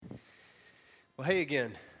Well, hey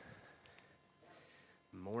again.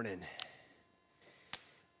 Morning.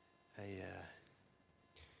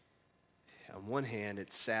 On one hand,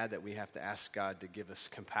 it's sad that we have to ask God to give us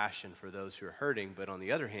compassion for those who are hurting, but on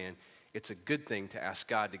the other hand, it's a good thing to ask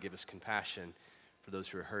God to give us compassion for those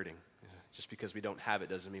who are hurting. Just because we don't have it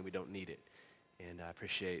doesn't mean we don't need it. And I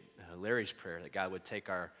appreciate Larry's prayer that God would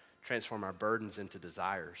transform our burdens into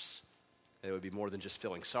desires. That it would be more than just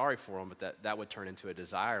feeling sorry for them, but that would turn into a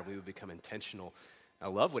desire and we would become intentional. I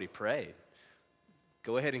love what he prayed.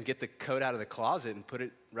 Go ahead and get the coat out of the closet and put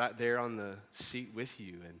it right there on the seat with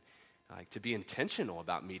you, and to be intentional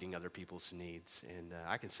about meeting other people's needs. And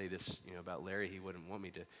I can say this, about Larry. He wouldn't want me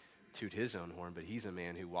to toot his own horn, but he's a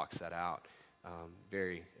man who walks that out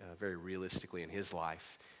very realistically in his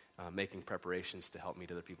life, making preparations to help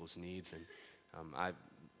meet other people's needs. And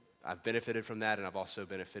I've benefited from that, and I've also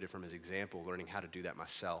benefited from his example, learning how to do that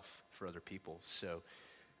myself for other people. So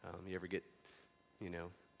you ever get,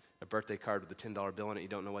 a birthday card with a $10 bill on it, you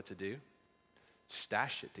don't know what to do?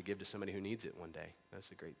 Stash it to give to somebody who needs it one day.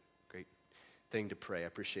 That's a great thing to pray. I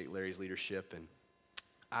appreciate Larry's leadership. And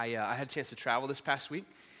I had a chance to travel this past week.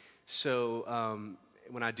 So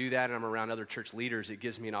when I do that and I'm around other church leaders, it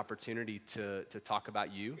gives me an opportunity to talk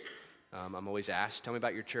about you. I'm always asked, tell me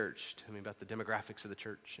about your church. Tell me about the demographics of the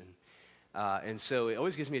church. And so it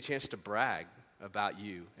always gives me a chance to brag about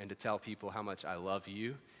you and to tell people how much I love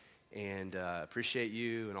you and appreciate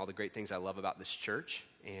you and all the great things I love about this church.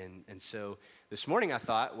 And so this morning I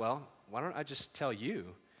thought, well, why don't I just tell you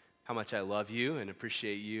how much I love you and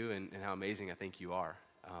appreciate you and how amazing I think you are.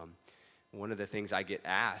 One of the things I get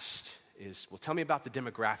asked is, well, tell me about the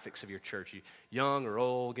demographics of your church. You young or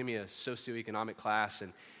old? Give me a socioeconomic class.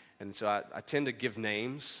 And so I tend to give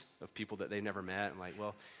names of people that they've never met. I'm like,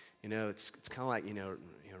 well, it's kind of like,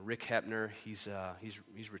 Rick Hepner.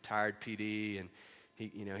 He's retired PD, and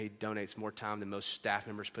he donates more time than most staff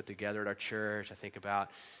members put together at our church. I think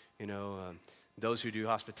about, those who do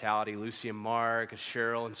hospitality, Lucy and Mark,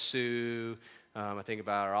 Cheryl and Sue. I think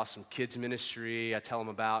about our awesome kids ministry. I tell them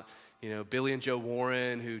about, Billy and Joe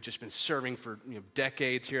Warren, who've just been serving for,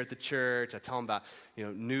 decades here at the church. I tell them about,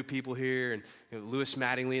 new people here, and Lewis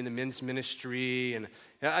Mattingly in the men's ministry. And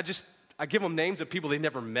I give them names of people they've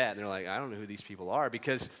never met. And they're like, I don't know who these people are,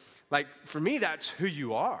 because, for me, that's who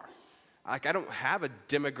you are. I don't have a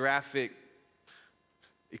demographic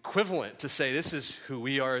equivalent to say this is who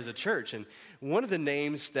we are as a church. And one of the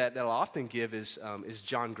names that I'll often give is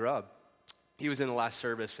John Grubb. He was in the last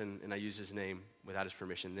service, and I used his name without his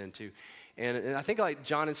permission then too. And I think like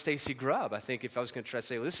John and Stacy Grubb, I think if I was going to try to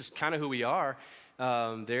say, well, this is kind of who we are,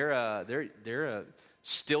 they're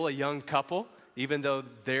still a young couple. Even though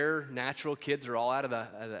their natural kids are all out of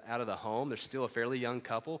the home, they're still a fairly young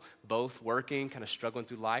couple, both working, kind of struggling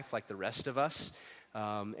through life like the rest of us,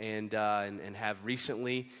 and have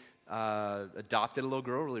recently adopted a little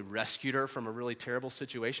girl, really rescued her from a really terrible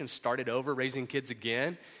situation, started over raising kids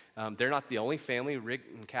again. They're not the only family. Rick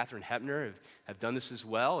and Catherine Hepner have done this as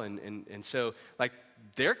well, and so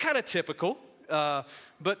they're kind of typical.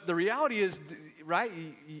 But the reality is, right?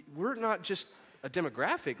 We're not just a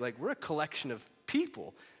demographic, we're a collection of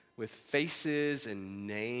people with faces and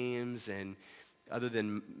names, and other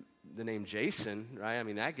than the name Jason, right? I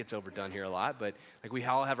mean, that gets overdone here a lot, but we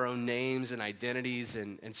all have our own names and identities,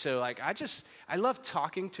 and so I love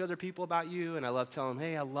talking to other people about you, and I love telling them,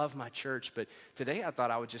 hey, I love my church, but today I thought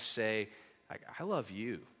I would just say, I love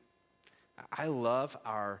you. I love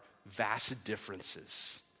our vast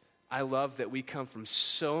differences. I love that we come from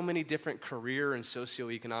so many different career and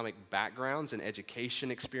socioeconomic backgrounds and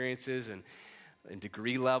education experiences and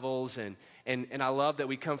degree levels. And I love that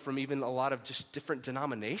we come from even a lot of just different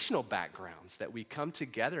denominational backgrounds, that we come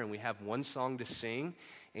together and we have one song to sing,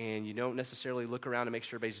 and you don't necessarily look around and make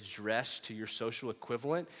sure everybody's dressed to your social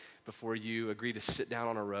equivalent before you agree to sit down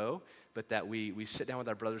on a row, but that we sit down with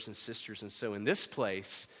our brothers and sisters. And so in this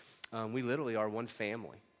place, we literally are one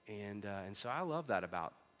family. And so I love that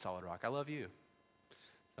about Solid Rock. I love you.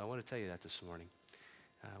 So I want to tell you that this morning,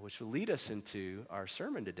 which will lead us into our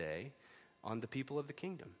sermon today on the people of the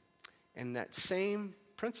kingdom. And that same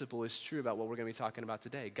principle is true about what we're going to be talking about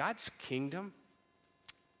today. God's kingdom,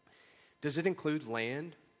 does it include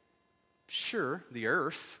land? Sure, the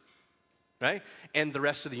earth, right? And the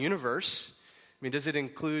rest of the universe. I mean, does it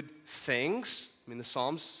include things? I mean, the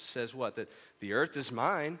Psalms says what? That the earth is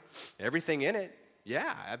mine, everything in it.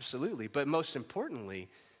 Yeah, absolutely. But most importantly,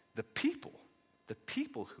 the people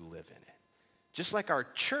who live in it. Just like our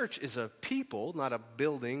church is a people, not a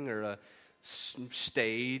building or a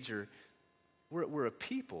stage, or we're a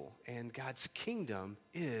people, and God's kingdom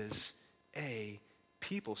is a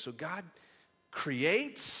people. So God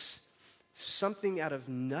creates, something out of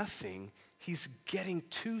nothing, he's getting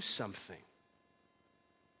to something.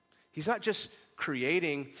 He's not just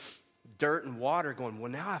creating dirt and water going,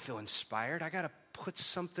 well, now I feel inspired. I got to put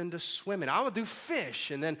something to swim in. I will do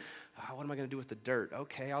fish. And then, what am I going to do with the dirt?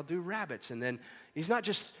 Okay, I'll do rabbits. And then he's not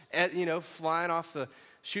just, flying off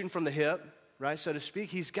shooting from the hip, right, so to speak.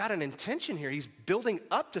 He's got an intention here. He's building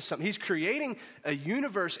up to something. He's creating a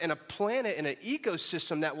universe and a planet and an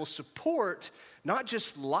ecosystem that will support not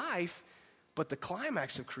just life, but the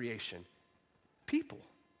climax of creation, people.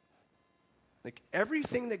 Like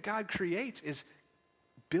everything that God creates is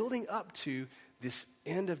building up to this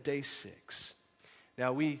end of day 6.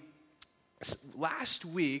 Now last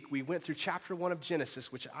week we went through chapter 1 of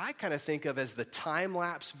Genesis, which I kind of think of as the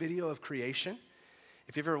time-lapse video of creation.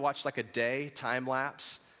 If you've ever watched like a day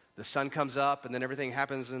time-lapse, the sun comes up and then everything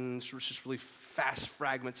happens and it's just really fast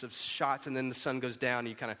fragments of shots and then the sun goes down and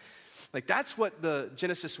you kind of, like that's what the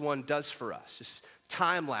Genesis 1 does for us. Just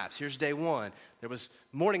time-lapse. Here's day 1. There was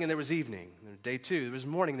morning and there was evening. Day 2, there was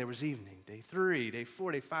morning, there was evening. Day 3, day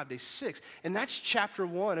 4, day 5, day 6. And that's chapter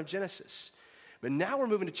 1 of Genesis. But now we're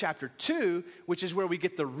moving to chapter 2, which is where we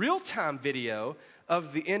get the real-time video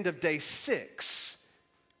of the end of day 6,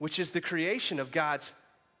 which is the creation of God's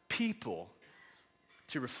people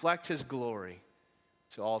to reflect his glory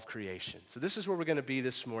to all of creation. So this is where we're going to be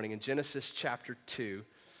this morning in Genesis chapter 2,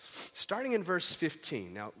 starting in verse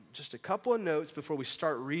 15. Now, just a couple of notes before we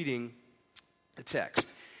start reading the text.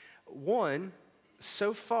 One,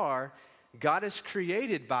 so far, God is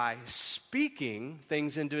created by speaking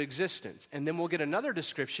things into existence. And then we'll get another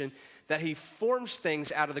description that he forms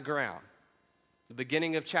things out of the ground. The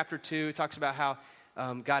beginning of chapter 2 talks about how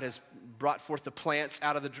God has brought forth the plants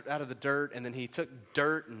out of the dirt, and then he took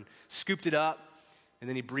dirt and scooped it up, and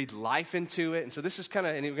then he breathed life into it. And so this is kind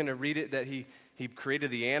of, and we're going to read it, that he created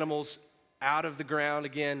the animals out of the ground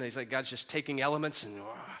again. And he's like, God's just taking elements and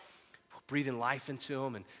breathing life into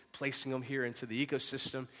them and placing them here into the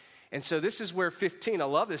ecosystem. And so this is where 15, I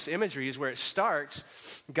love this imagery, is where it starts.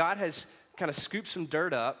 God has kind of scooped some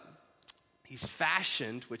dirt up. He's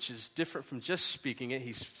fashioned, which is different from just speaking it.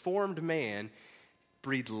 He's formed man,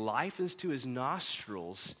 breathed life into his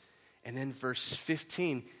nostrils, and then verse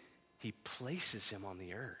 15, he places him on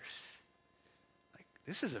the earth. Like,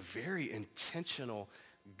 this is a very intentional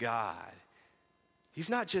God. He's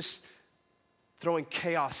not just throwing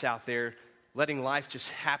chaos out there, letting life just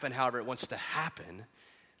happen however it wants to happen.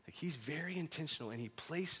 Like, he's very intentional, and he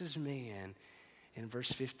places man in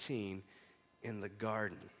verse 15 in the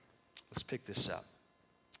garden. Let's pick this up.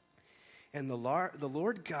 And the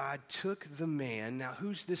Lord God took the man. Now,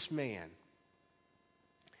 who's this man?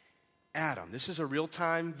 Adam. This is a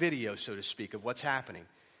real-time video, so to speak, of what's happening.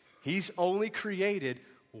 He's only created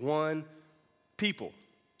one people,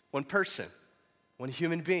 one person, one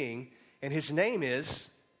human being, and his name is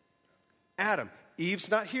Adam.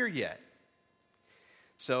 Eve's not here yet.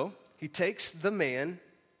 So he takes the man,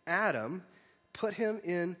 Adam, put him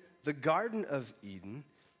in the Garden of Eden.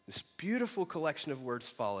 This beautiful collection of words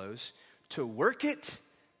follows: to work it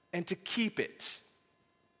and to keep it.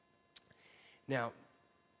 Now,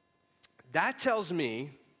 that tells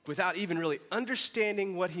me, without even really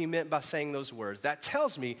understanding what he meant by saying those words, that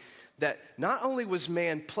tells me that not only was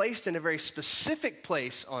man placed in a very specific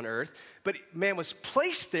place on earth, but man was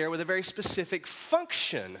placed there with a very specific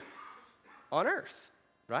function on earth,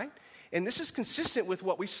 right? And this is consistent with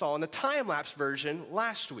what we saw in the time-lapse version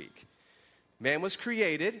last week. Man was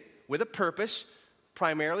created with a purpose,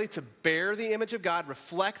 primarily to bear the image of God,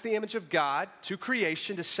 reflect the image of God to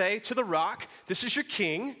creation, to say to the rock, this is your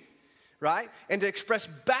king, right? And to express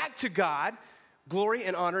back to God glory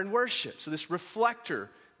and honor and worship. So this reflector.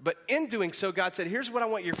 But in doing so, God said, here's what I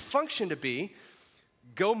want your function to be.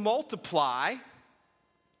 Go multiply,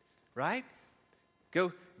 right?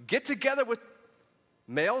 Go get together with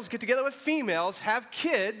males, get together with females, have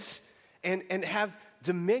kids, and have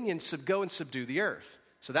dominion, go and subdue the earth.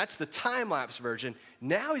 So that's the time-lapse version.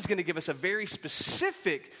 Now he's going to give us a very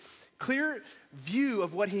specific, clear view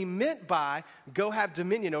of what he meant by go have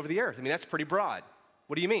dominion over the earth. I mean, that's pretty broad.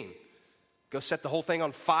 What do you mean? Go set the whole thing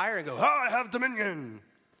on fire and go, I have dominion.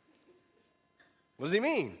 What does he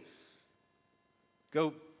mean?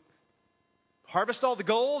 Go harvest all the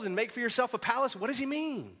gold and make for yourself a palace? What does he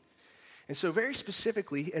mean? And so very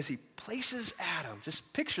specifically, as he places Adam,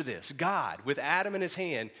 just picture this, God with Adam in his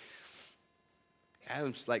hand.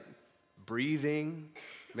 Adam's like breathing.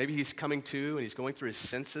 Maybe he's coming to and he's going through his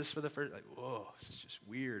senses for the first, like, whoa, this is just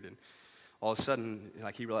weird. And all of a sudden,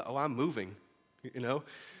 like he realized, I'm moving,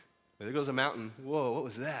 There goes a mountain. Whoa, what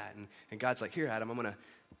was that? And God's like, here, Adam, I'm going to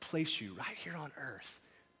place you right here on earth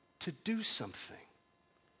to do something.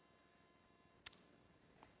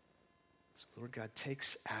 So the Lord God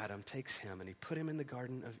takes Adam, takes him, and he put him in the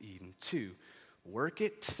Garden of Eden to work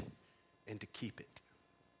it and to keep it.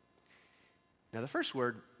 Now the first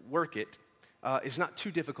word, work it, is not too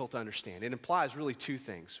difficult to understand. It implies really two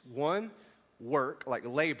things. One, work, like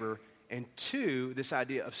labor, and two, this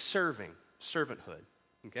idea of serving, servanthood,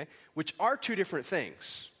 okay? Which are two different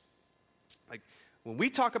things. Like when we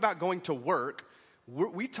talk about going to work,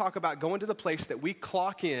 we talk about going to the place that we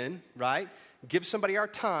clock in, right? Give somebody our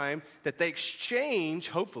time that they exchange,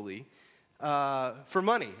 hopefully, for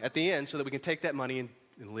money at the end so that we can take that money and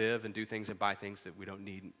live and do things and buy things that we don't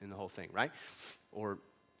need in the whole thing, right? Or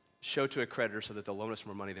show to a creditor so that they'll loan us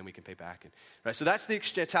more money than we can pay back. Right? So that's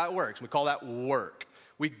how it works. We call that work.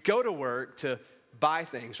 We go to work to buy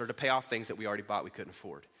things or to pay off things that we already bought we couldn't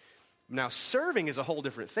afford. Now, serving is a whole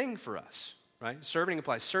different thing for us, right? Serving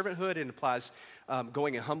implies servanthood. It implies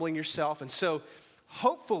going and humbling yourself. And so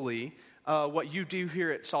hopefully what you do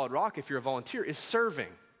here at Solid Rock, if you're a volunteer, is serving.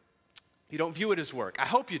 You don't view it as work. I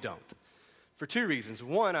hope you don't. For two reasons.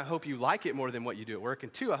 One, I hope you like it more than what you do at work.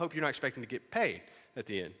 And two, I hope you're not expecting to get paid at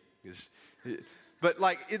the end. But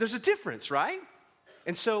there's a difference, right?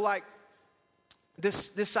 And so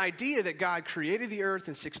this idea that God created the earth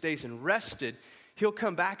in 6 days and rested, he'll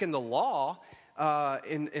come back in the law,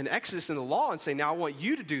 in Exodus in the law and say, now I want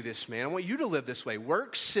you to do this, man. I want you to live this way.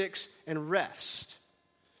 Work 6 and rest.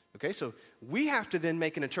 Okay, so we have to then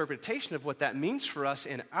make an interpretation of what that means for us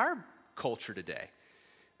in our culture today,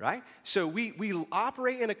 right? So we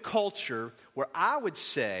operate in a culture where I would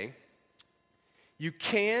say you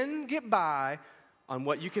can get by on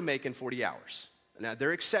what you can make in 40 hours. Now, there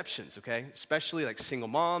are exceptions, okay? Especially like single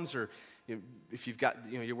moms or if you've got,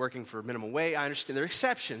 you're working for minimum wage. I understand there are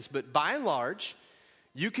exceptions, but by and large,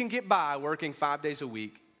 you can get by working 5 days a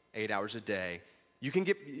week, 8 hours a day. You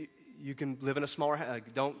can live in a smaller,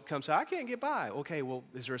 don't come say, I can't get by. Okay, well,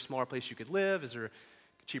 is there a smaller place you could live? Is there a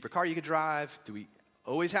cheaper car you could drive? Do we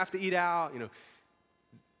always have to eat out?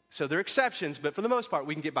 So there are exceptions, but for the most part,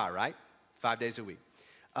 we can get by, right? 5 days a week.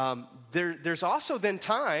 There's also then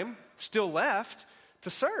time still left to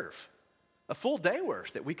serve. A full day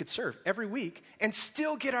worth that we could serve every week and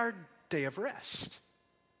still get our day of rest.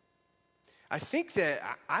 I think that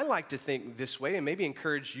I like to think this way and maybe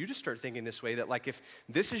encourage you to start thinking this way, that if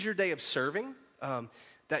this is your day of serving,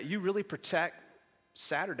 that you really protect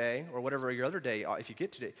Saturday or whatever your other day, if you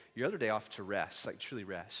get today, your other day off to rest, truly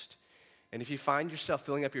rest. And if you find yourself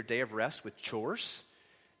filling up your day of rest with chores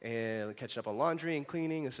and catching up on laundry and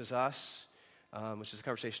cleaning, this is us, which is a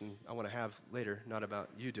conversation I want to have later, not about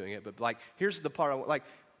you doing it, but here's the part I want,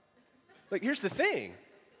 here's the thing.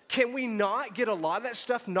 Can we not get a lot of that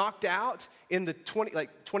stuff knocked out in the 20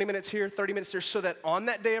 minutes here, 30 minutes there, so that on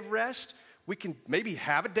that day of rest, we can maybe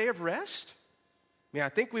have a day of rest? I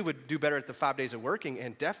think we would do better at the 5 days of working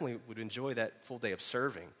and definitely would enjoy that full day of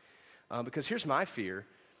serving. Because here's my fear.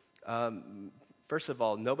 First of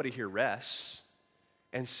all, nobody here rests.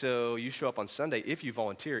 And so you show up on Sunday, if you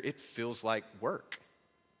volunteer, it feels like work.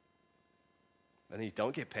 And then you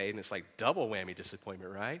don't get paid, and it's like double whammy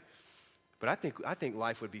disappointment, right? But I think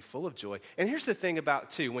life would be full of joy. And here's the thing about,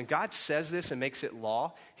 too, when God says this and makes it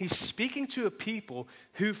law, he's speaking to a people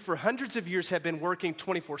who for hundreds of years have been working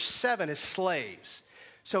 24/7 as slaves.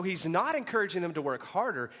 So he's not encouraging them to work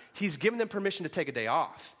harder. He's giving them permission to take a day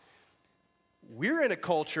off. We're in a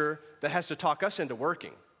culture that has to talk us into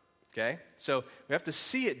working, okay? So we have to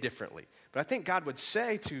see it differently. But I think God would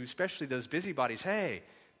say to especially those busybodies, hey,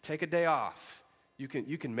 take a day off. You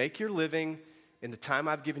can make your living in the time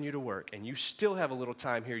I've given you to work, and you still have a little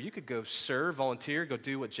time here. You could go serve, volunteer, go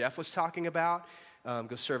do what Jeff was talking about,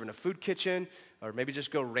 go serve in a food kitchen, or maybe just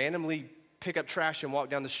go randomly pick up trash and walk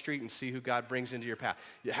down the street and see who God brings into your path.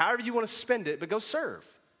 However you want to spend it, but go serve.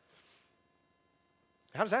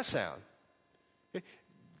 How does that sound?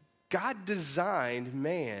 God designed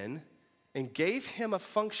man and gave him a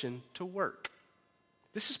function to work.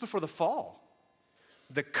 This is before the fall.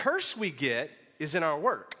 The curse we get is in our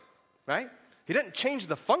work, right? He doesn't change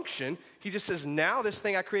the function. He just says, now this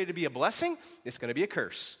thing I created to be a blessing, it's going to be a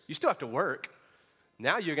curse. You still have to work.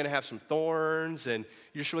 Now you're going to have some thorns, and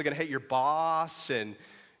you're just really going to hate your boss, and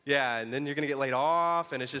and then you're going to get laid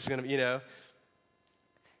off, and it's just going to,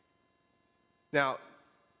 Now,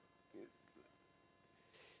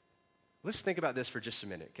 let's think about this for just a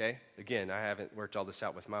minute, okay? Again, I haven't worked all this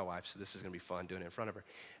out with my wife, so this is going to be fun doing it in front of her.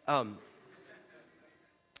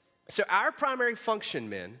 So our primary function,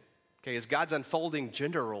 men, okay, as God's unfolding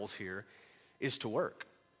gender roles here, is to work.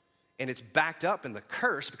 And it's backed up in the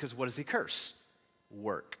curse because what does he curse?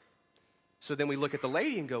 Work. So then we look at the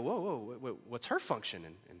lady and go, whoa, what's her function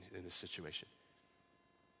in this situation?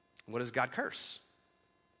 What does God curse?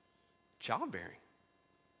 childbearing.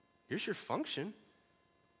 Here's your function.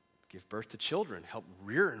 Give birth to children, help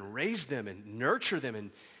rear and raise them and nurture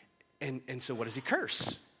them. And so what does he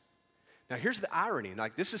curse? Now here's the irony.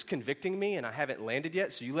 Like, this is convicting me and I haven't landed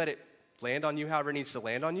yet, so you let it land on you however it needs to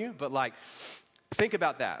land on you. But like, think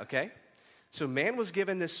about that, okay? So man was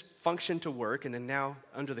given this function to work, and then now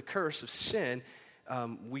under the curse of sin,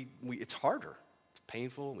 it's harder. It's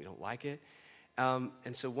painful. We don't like it. And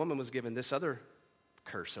so woman was given this other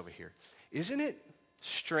curse over here. Isn't it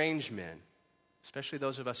strange, men, especially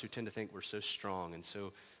those of us who tend to think we're so strong and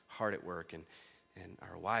so hard at work and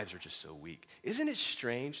our wives are just so weak? Isn't it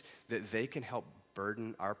strange that they can help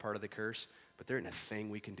burden our part of the curse, but there isn't a thing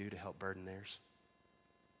we can do to help burden theirs?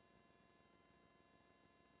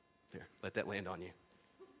 Here, let that land on you.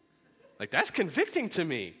 Like, that's convicting to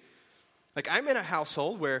me. Like, I'm in a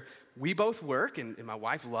household where we both work, and my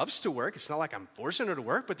wife loves to work. It's not like I'm forcing her to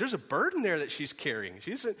work, but there's a burden there that she's carrying.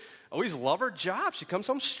 She doesn't always love her job. She comes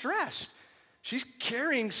home stressed. She's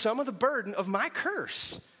carrying some of the burden of my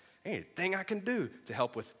curse. Ain't a thing I can do to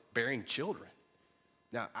help with bearing children.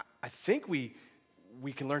 Now, I think we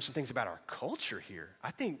can learn some things about our culture here.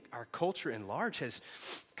 I think our culture in large has,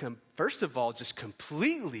 first of all, just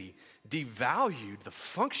completely devalued the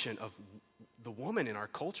function of the woman in our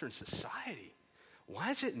culture and society.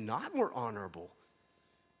 Why is it not more honorable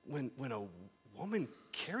when a woman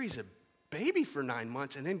carries a baby for 9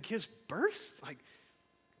 months and then gives birth? Like,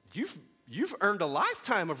 you've earned a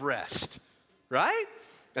lifetime of rest, right?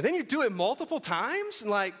 And then you do it multiple times, and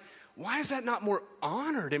like, why is that not more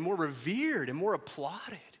honored and more revered and more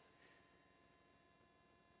applauded?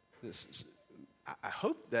 I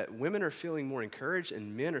hope that women are feeling more encouraged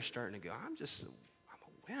and men are starting to go, I'm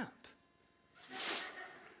a wimp.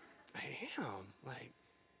 I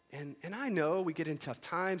am. And I know we get in tough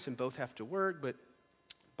times and both have to work, but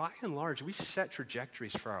by and large, we set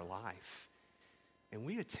trajectories for our life. And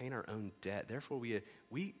we attain our own debt. Therefore,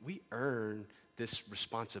 we earn this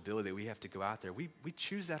responsibility that we have to go out there. We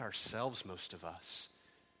choose that ourselves, most of us.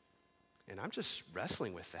 And I'm just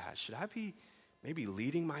wrestling with that. Should I be maybe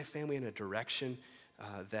leading my family in a direction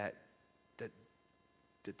that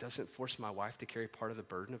doesn't force my wife to carry part of the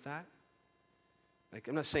burden of that? Like,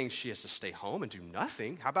 I'm not saying she has to stay home and do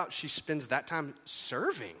nothing. How about she spends that time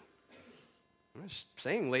serving? I'm just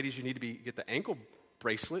saying, ladies, you need to get the ankle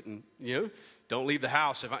bracelet and, don't leave the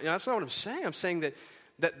house. That's not what I'm saying. I'm saying that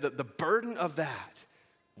the burden of that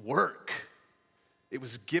work, it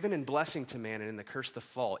was given in blessing to man, and in the curse of the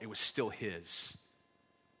fall, it was still his.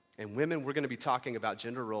 And women, we're going to be talking about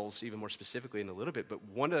gender roles even more specifically in a little bit, but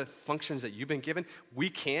one of the functions that you've been given we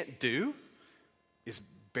can't do is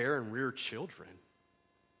bear and rear children.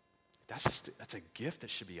 That's a gift that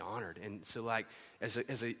should be honored. And so, like, as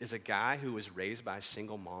a guy who was raised by a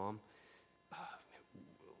single mom,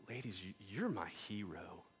 ladies, you're my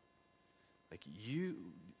hero. Like, you,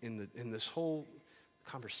 in this whole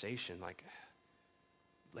conversation, like,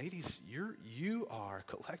 ladies, you are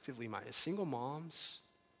collectively my single moms.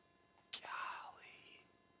 Golly,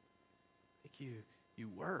 like, you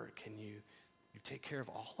work and you take care of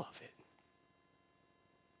all of it.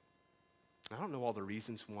 I don't know all the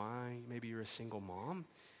reasons why maybe you're a single mom.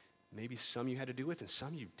 Maybe some you had to do with and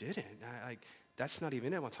some you didn't. That's not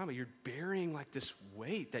even it. One time, you're bearing like this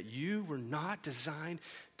weight that you were not designed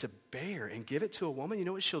to bear, and give it to a woman. You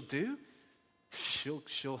know what she'll do? She'll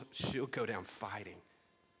go down fighting,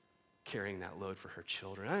 carrying that load for her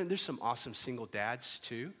children. And there's some awesome single dads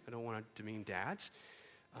too. I don't want to demean dads,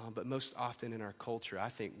 but most often in our culture, I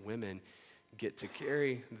think women get to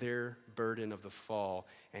carry their burden of the fall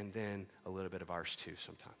and then a little bit of ours too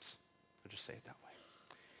sometimes. I'll just say it that way.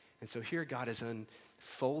 And so here God is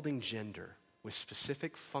unfolding gender with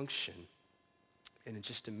specific function. And in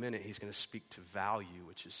just a minute, he's going to speak to value,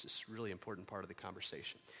 which is this really important part of the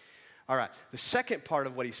conversation. All right, the second part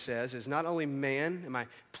of what he says is, not only, man, am I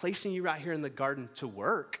placing you right here in the garden to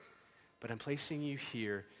work, but I'm placing you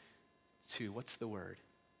here to, what's the word?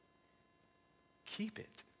 Keep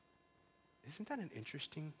it. Isn't that an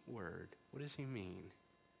interesting word? What does he mean?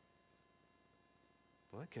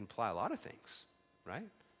 Well, it can imply a lot of things, right?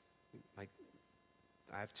 Like,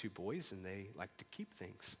 I have 2 boys, and they like to keep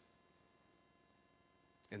things.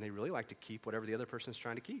 And they really like to keep whatever the other person is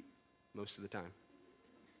trying to keep most of the time.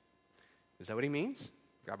 Is that what he means?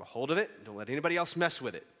 Grab a hold of it, and don't let anybody else mess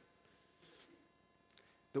with it.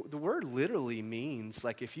 The word literally means,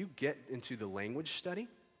 like, if you get into the language study,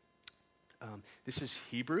 this is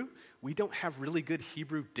Hebrew. We don't have really good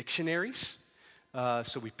Hebrew dictionaries,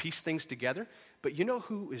 so we piece things together. But you know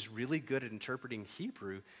who is really good at interpreting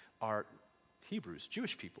Hebrew are Hebrews,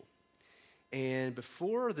 Jewish people. And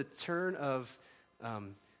before the turn of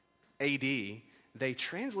AD, they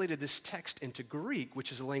translated this text into Greek,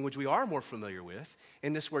 which is a language we are more familiar with,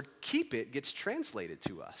 and this word keep it gets translated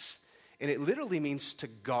to us. And it literally means to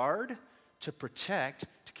guard, to protect,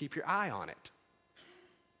 to keep your eye on it.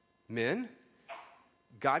 Men,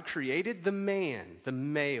 God created the man, the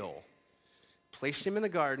male, placed him in the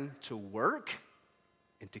garden to work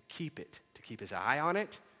and to keep it, to keep his eye on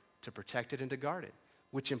it, to protect it and to guard it,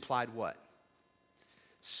 which implied what?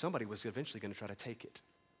 Somebody was eventually going to try to take it.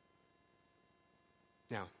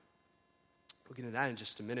 Now, we'll get into that in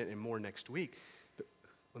just a minute and more next week, but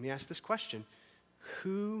let me ask this question.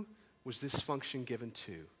 Who was this function given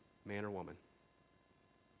to, man or woman?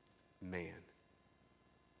 Man.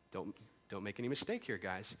 Don't make any mistake here,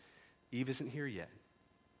 guys. Eve isn't here yet.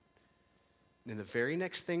 And the very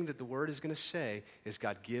next thing that the word is going to say is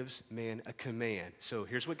God gives man a command. So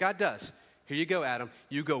here's what God does. Here you go, Adam.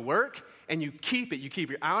 You go work and you keep it. You keep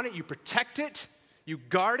your eye on it. You protect it. You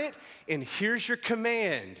guard it. And here's your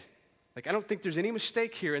command. Like, I don't think there's any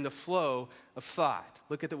mistake here in the flow of thought.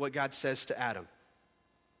 Look at what God says to Adam.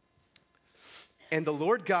 And the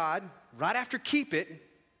Lord God, right after keep it,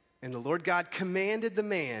 and the Lord God commanded the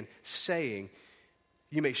man, saying,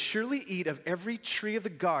 you may surely eat of every tree of the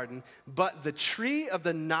garden, but the tree of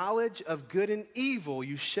the knowledge of good and evil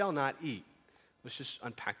you shall not eat. Let's just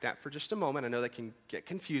unpack that for just a moment. I know that can get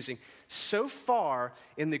confusing. So far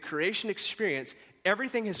in the creation experience,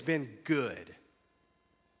 everything has been good.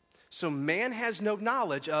 So man has no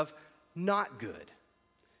knowledge of not good.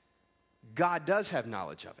 God does have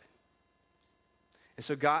knowledge of it. And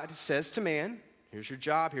so God says to man, here's your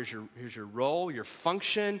job, here's your role, your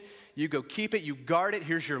function. You go keep it, you guard it.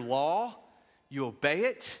 Here's your law. You obey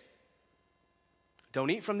it. Don't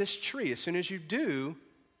eat from this tree. As soon as you do,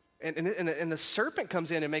 and the serpent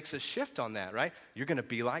comes in and makes a shift on that, right? You're going to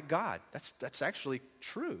be like God. That's actually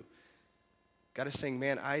true. God is saying,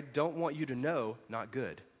 man, I don't want you to know not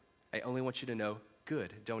good. I only want you to know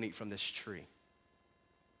good. Don't eat from this tree.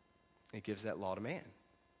 He gives that law to man.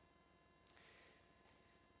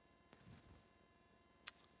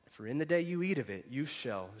 For in the day you eat of it, you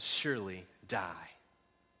shall surely die.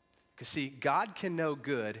 Because see, God can know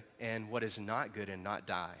good and what is not good and not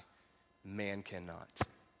die. Man cannot.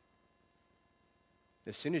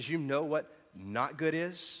 As soon as you know what not good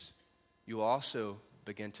is, you will also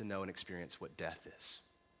begin to know and experience what death is.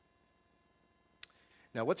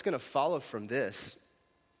 Now, what's going to follow from this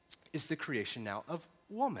is the creation now of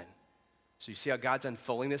woman. So you see how God's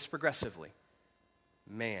unfolding this progressively.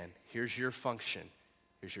 Man, here's your function.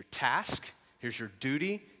 Here's your task, here's your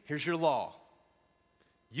duty, here's your law.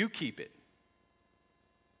 You keep it.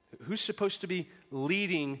 Who's supposed to be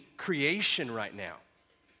leading creation right now?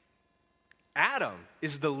 Adam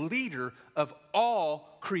is the leader of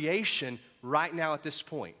all creation right now at this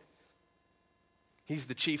point. He's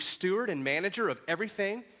the chief steward and manager of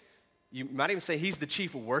everything. You might even say he's the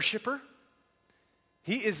chief worshiper.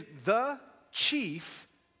 He is the chief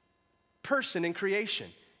person in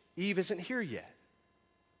creation. Eve isn't here yet.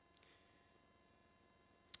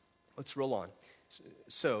 Let's roll on.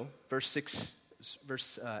 So, verse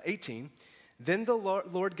 18, then the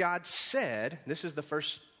Lord God said, this is the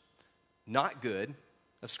first not good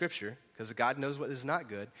of Scripture, because God knows what is not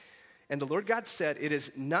good. And the Lord God said, it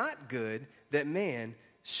is not good that man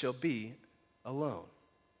shall be alone.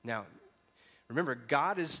 Now, remember,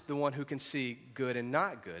 God is the one who can see good and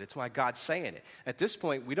not good. It's why God's saying it. At this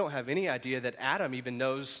point, we don't have any idea that Adam even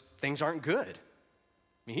knows things aren't good.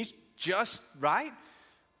 I mean, he's just, right?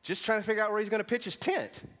 Just trying to figure out where he's going to pitch his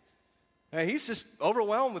tent. He's just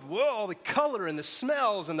overwhelmed with, all the color and the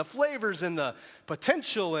smells and the flavors and the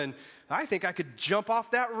potential. And I think I could jump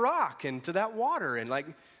off that rock into that water. And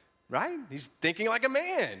right? He's thinking like a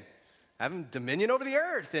man, having dominion over the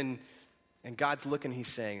earth. And God's looking, he's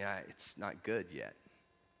saying, it's not good yet.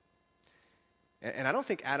 And I don't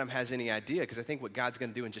think Adam has any idea, because I think what God's going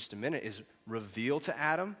to do in just a minute is reveal to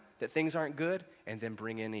Adam that things aren't good and then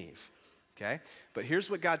bring in Eve. Okay? But here's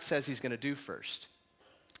what God says he's going to do first.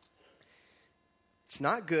 It's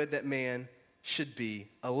not good that man should be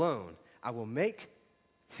alone. I will make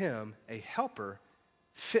him a helper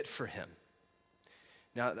fit for him.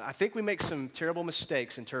 Now, I think we make some terrible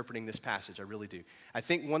mistakes interpreting this passage. I really do. I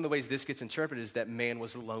think one of the ways this gets interpreted is that man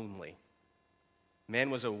was lonely. Man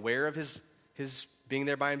was aware of his being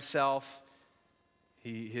there by himself.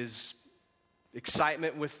 His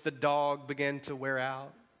excitement with the dog began to wear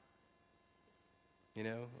out. You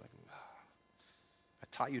know, I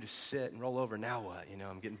taught you to sit and roll over. Now what?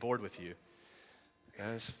 I'm getting bored with you.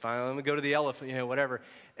 Finally, let me go to the elephant, whatever.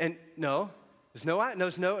 And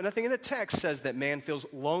nothing in the text says that man feels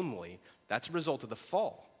lonely. That's a result of the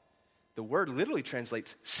fall. The word literally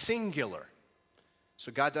translates singular.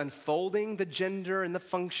 So God's unfolding the gender and the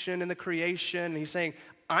function and the creation. And he's saying,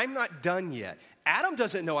 I'm not done yet. Adam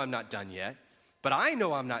doesn't know I'm not done yet, but I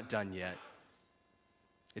know I'm not done yet.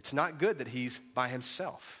 It's not good that he's by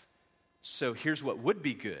himself. So here's what would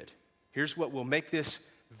be good. Here's what will make this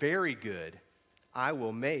very good. I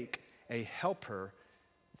will make a helper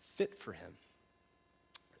fit for him.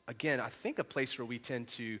 Again, I think a place where we tend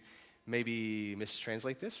to maybe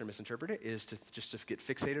mistranslate this or misinterpret it is to get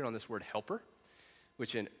fixated on this word helper,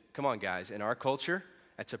 which come on guys, in our culture,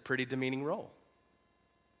 that's a pretty demeaning role,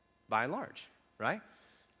 by and large, right?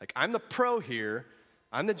 Like, I'm the pro here,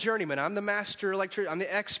 I'm the journeyman, I'm the master electrician, I'm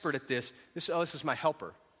the expert at this. This is my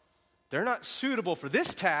helper. They're not suitable for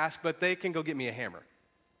this task, but they can go get me a hammer,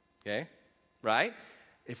 okay? Right?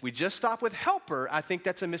 If we just stop with helper, I think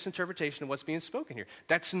that's a misinterpretation of what's being spoken here.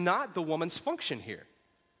 That's not the woman's function here.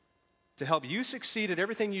 To help you succeed at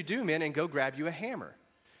everything you do, men, and go grab you a hammer.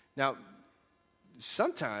 Now,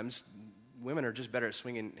 sometimes women are just better at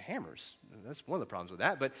swinging hammers. That's one of the problems with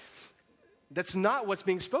that, but that's not what's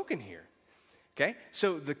being spoken here. Okay?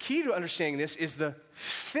 So the key to understanding this is the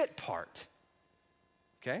fit part.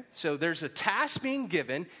 Okay? So there's a task being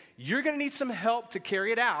given. You're going to need some help to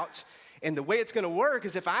carry it out. And the way it's going to work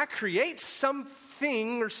is if I create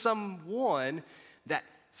something or someone that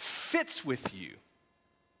fits with you.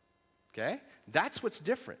 Okay? That's what's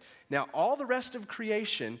different. Now, all the rest of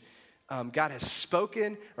creation, God has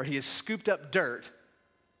spoken, or he has scooped up dirt,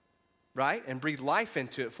 right? And breathed life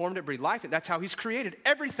into it, formed it, breathed life in it. That's how he's created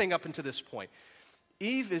everything up until this point.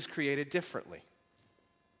 Eve is created differently.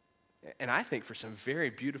 And I think for some very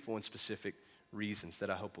beautiful and specific reasons that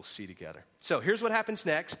I hope we'll see together. So here's what happens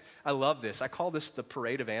next. I love this. I call this the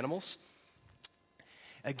parade of animals.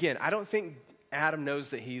 Again, I don't think Adam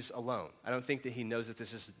knows that he's alone. I don't think that he knows that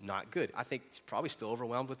this is not good. I think he's probably still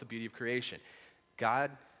overwhelmed with the beauty of creation. God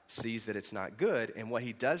sees that it's not good, and what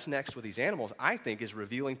he does next with these animals, I think, is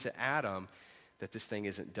revealing to Adam that this thing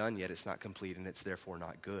isn't done yet, it's not complete, and it's therefore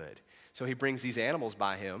not good. So he brings these animals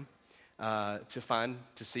by him to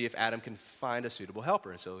see if Adam can find a suitable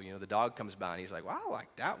helper. And so, the dog comes by, and he's like, wow, I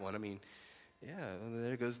like that one. I mean, yeah, and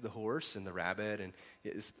there goes the horse and the rabbit, and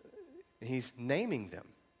he's naming them.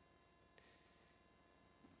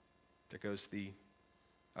 There goes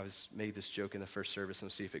made this joke in the first service.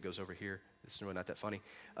 Let's see if it goes over here. It's really not that funny.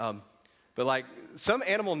 But like some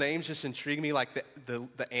animal names just intrigue me. Like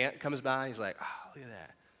the ant comes by and he's like, oh, look at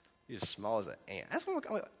that. He's as small as an ant. That's what we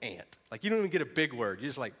call an ant. Like you don't even get a big word. You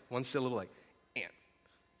just like one syllable like ant.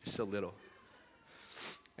 Just so little.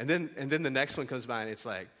 And then the next one comes by and it's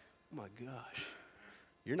like, oh my gosh,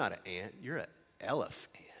 you're not an ant. You're an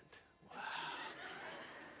elephant. Wow.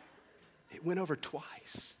 It went over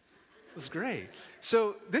twice. It was great.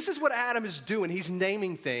 So this is what Adam is doing. He's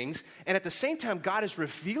naming things. And at the same time, God is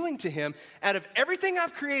revealing to him, out of everything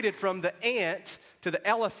I've created from the ant to the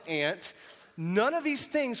elephant, none of these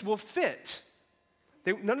things will fit.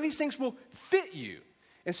 None of these things will fit you.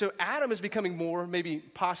 And so Adam is becoming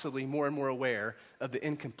possibly more and more aware of the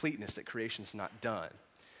incompleteness that creation's not done.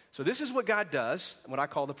 So this is what God does, what I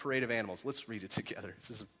call the parade of animals. Let's read it together. This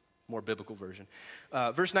is a more biblical version.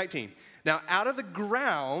 Verse 19. Now out of the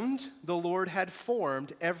ground the Lord had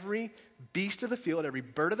formed every beast of the field, every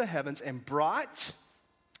bird of the heavens, and brought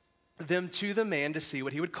them to the man to see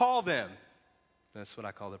what he would call them. That's what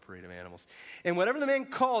I call the parade of animals. And whatever the man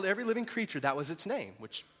called every living creature, that was its name,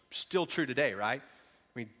 which is still true today, right?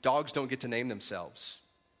 I mean, dogs don't get to name themselves.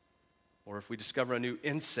 Or if we discover a new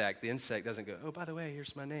insect, the insect doesn't go, oh, by the way,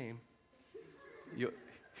 here's my name.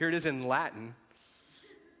 Here it is in Latin.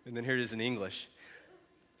 And then here it is in English.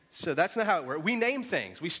 So that's not how it works. We name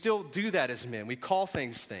things. We still do that as men. We call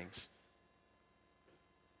things things.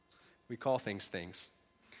 We call things things.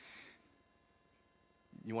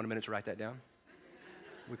 You want a minute to write that down?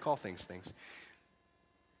 We call things things.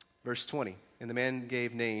 Verse 20. And the man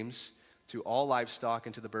gave names to all livestock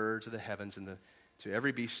and to the birds of the heavens and to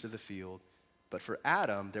every beast of the field. But for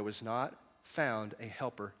Adam there was not found a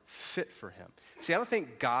helper fit for him. See, I don't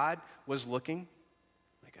think God was looking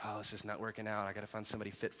oh, this is not working out. I got to find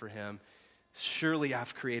somebody fit for him. Surely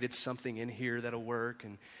I've created something in here that'll work.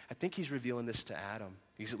 And I think he's revealing this to Adam.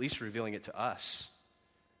 He's at least revealing it to us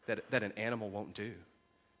that an animal won't do.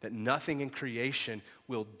 That nothing in creation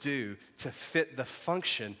will do to fit the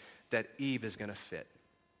function that Eve is going to fit.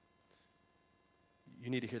 You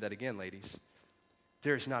need to hear that again, ladies.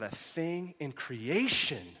 There is not a thing in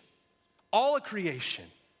creation, all of creation,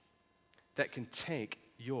 that can take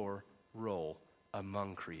your role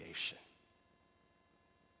among creation.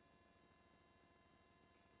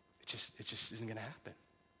 It just isn't going to happen.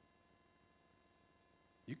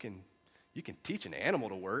 You can You can teach an animal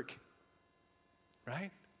to work,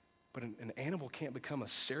 right? But an animal can't become a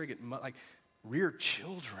surrogate mother, like rear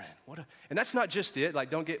children. And that's not just it. Like,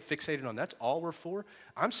 don't get fixated on that's all we're for.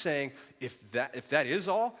 I'm saying if that is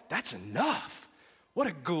all, that's enough. What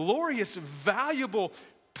a glorious, valuable,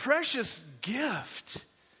 precious gift.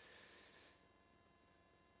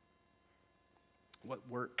 What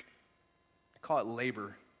work? I call it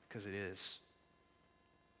labor because it is.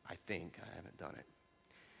 I think. I haven't done it.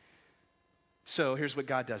 So here's what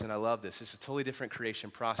God does, and I love this. It's a totally different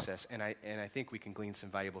creation process, and I think we can glean some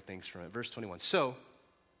valuable things from it. Verse 21. So,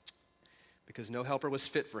 because no helper was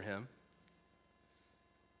fit for him,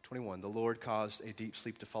 21, the Lord caused a deep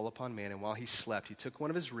sleep to fall upon man, and while he slept, he took one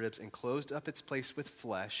of his ribs and closed up its place with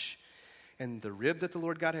flesh. And the rib that the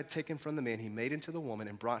Lord God had taken from the man, he made into the woman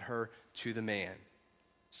and brought her to the man.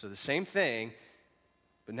 So the same thing,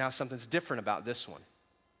 but now something's different about this one.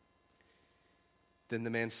 Then the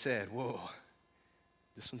man said, whoa,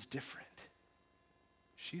 this one's different.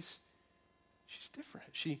 She's different.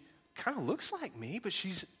 She kind of looks like me, but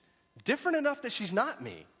she's different enough that she's not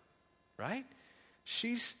me, right?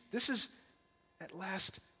 This is, at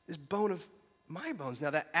last, is bone of my bones.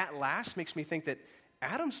 Now that at last makes me think that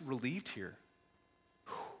Adam's relieved here.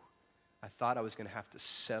 Whew. I thought I was going to have to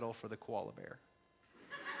settle for the koala bear.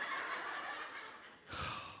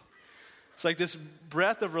 It's like this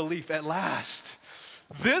breath of relief at last.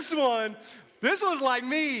 This one's like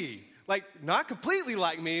me. Like, not completely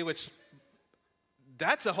like me, which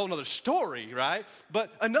that's a whole nother story, right?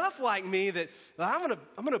 But enough like me that I'm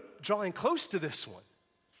gonna draw in close to this one.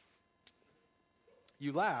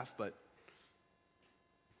 You laugh, but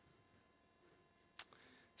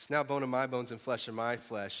it's now bone of my bones and flesh of my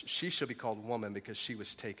flesh. She shall be called woman because she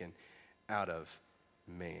was taken out of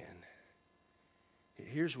man.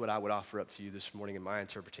 Here's what I would offer up to you this morning in my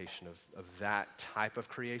interpretation of that type of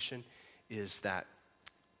creation is that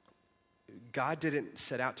God didn't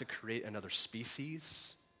set out to create another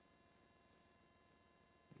species.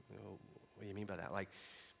 What do you mean by that? Like,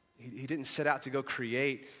 he didn't set out to go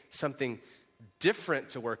create something different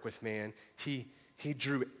to work with man. He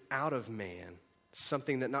drew out of man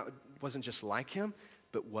something that wasn't just like him,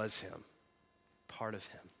 but was him, part of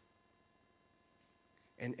him.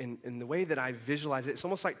 And the way that I visualize it, it's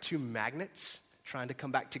almost like two magnets trying to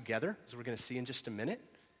come back together, as we're going to see in just a minute.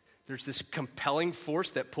 There's this compelling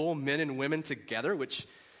force that pull men and women together, which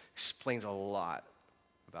explains a lot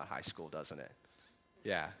about high school, doesn't it?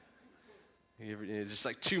 Yeah. You're just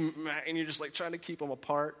like and you're just like trying to keep them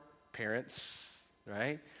apart, parents,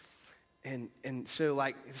 right? And so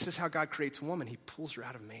like this is how God creates a woman. He pulls her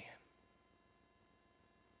out of man.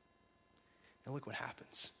 Now look what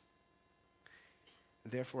happens.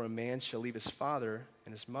 Therefore, a man shall leave his father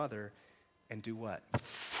and his mother and do what?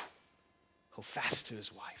 Hold fast to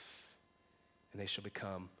his wife, and they shall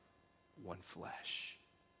become one flesh.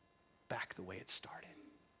 Back the way it started.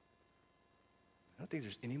 I don't think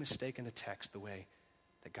there's any mistake in the text the way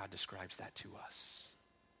that God describes that to us.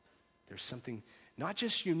 There's something not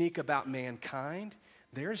just unique about mankind,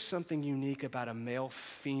 there's something unique about a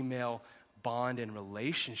male-female bond and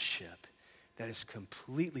relationship that is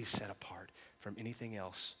completely set apart from anything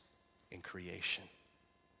else in creation.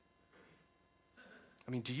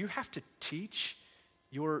 I mean, do you have to teach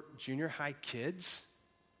your junior high kids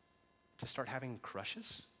to start having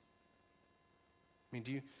crushes? I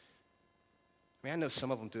mean, I know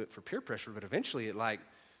some of them do it for peer pressure, but eventually the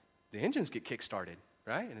engines get kick-started,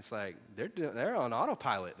 right? And it's like, they're on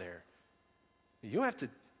autopilot there. You don't have to,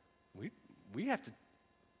 we have to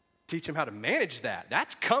teach them how to manage that.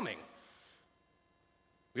 That's coming.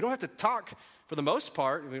 We don't have to talk, for the most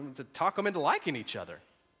part, we have to talk them into liking each other.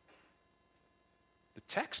 The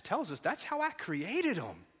text tells us that's how I created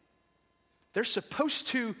them. They're supposed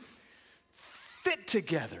to fit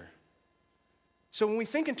together. So when we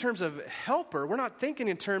think in terms of helper, we're not thinking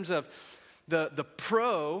in terms of the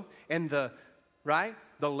pro and the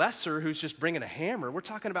lesser who's just bringing a hammer. We're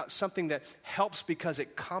talking about something that helps because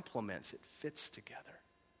it complements, it fits together.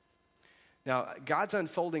 Now, God's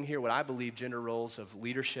unfolding here what I believe gender roles of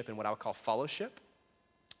leadership and what I would call fellowship.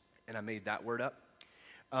 And I made that word up.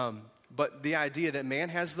 But the idea that man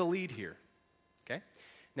has the lead here, okay?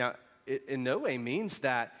 Now, it in no way means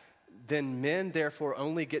that then men therefore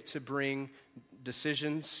only get to bring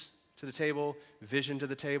decisions to the table, vision to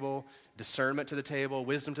the table, discernment to the table,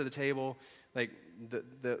 wisdom to the table. Like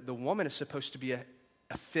the woman is supposed to be a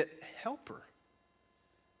fit helper.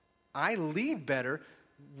 I lead better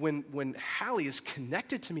when Hallie is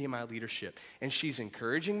connected to me in my leadership and she's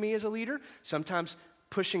encouraging me as a leader, sometimes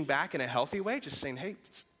pushing back in a healthy way, just saying, hey,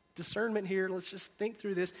 it's discernment here, let's just think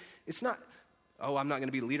through this. It's not, oh, I'm not going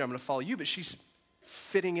to be the leader, I'm going to follow you, but she's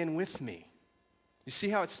fitting in with me. You see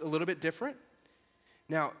how it's a little bit different?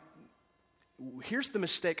 Now, here's the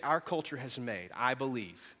mistake our culture has made, I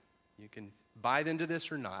believe. You can buy into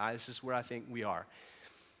this or not. This is where I think we are.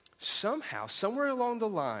 Somehow, somewhere along the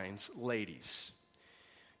lines, ladies,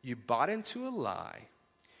 you bought into a lie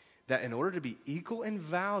that in order to be equal in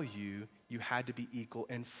value, you had to be equal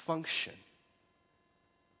in function.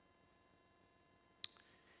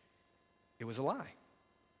 It was a lie.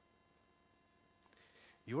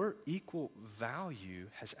 Your equal value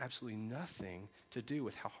has absolutely nothing to do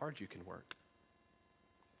with how hard you can work.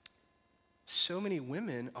 So many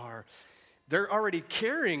women they're already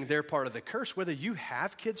carrying their part of the curse, whether you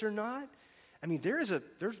have kids or not. I mean, there's a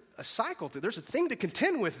cycle, there's a thing to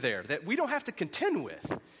contend with there that we don't have to contend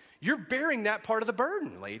with. You're bearing that part of the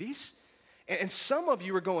burden, ladies. And some of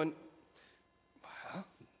you are going, well,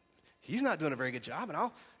 he's not doing a very good job, and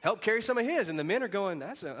I'll help carry some of his. And the men are going,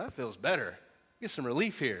 that feels better. Get some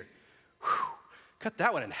relief here. Whew, cut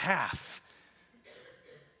that one in half.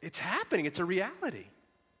 It's happening. It's a reality.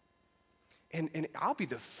 And I'll be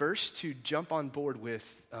the first to jump on board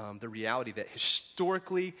with the reality that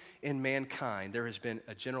historically in mankind, there has been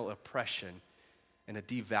a general oppression and a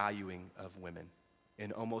devaluing of women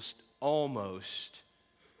in almost all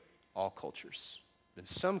cultures. In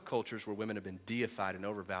some cultures where women have been deified and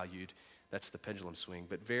overvalued, that's the pendulum swing.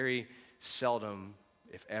 But very seldom,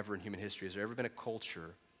 if ever in human history, has there ever been a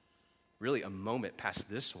culture, really a moment past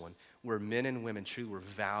this one, where men and women truly were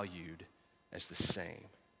valued as the same.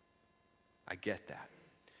 I get that.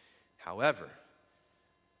 However,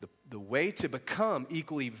 the way to become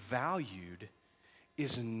equally valued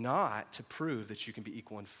is not to prove that you can be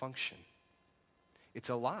equal in function. It's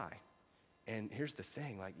a lie. And here's the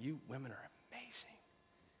thing, like, you women are amazing.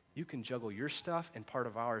 You can juggle your stuff and part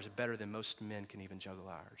of ours better than most men can even juggle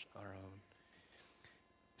our own.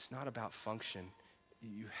 It's not about function.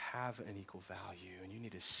 You have an equal value and you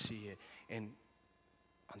need to see it. And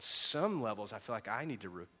on some levels, I feel like I need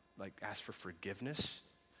to ask for forgiveness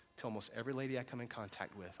to almost every lady I come in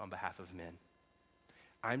contact with on behalf of men.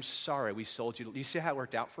 I'm sorry we sold you. You see how it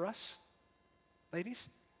worked out for us, ladies?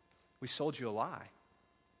 We sold you a lie.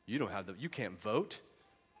 You can't vote.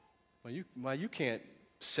 Well, you can't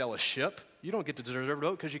sell a ship. You don't get to deserve a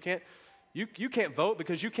vote because you can't vote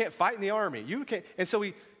because you can't fight in the army. You can't. And so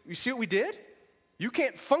you see what we did? You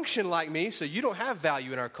can't function like me, so you don't have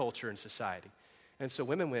value in our culture and society. And so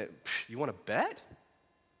women went, you want to bet?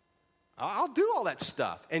 I'll do all that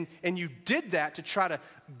stuff. And you did that to try to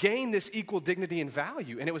gain this equal dignity and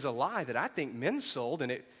value. And it was a lie that I think men sold,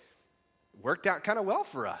 and it worked out kind of well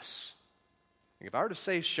for us. If I were to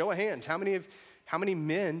say, show of hands, how many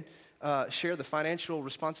men share the financial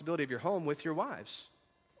responsibility of your home with your wives?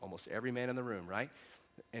 Almost every man in the room, right?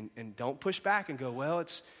 And don't push back and go, well,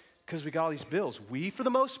 it's because we got all these bills. We, for the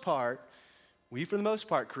most part,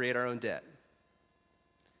 create our own debt.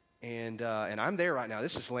 And I'm there right now.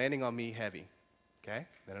 This is landing on me heavy, okay?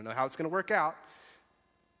 I don't know how it's going to work out,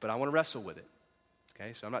 but I want to wrestle with it,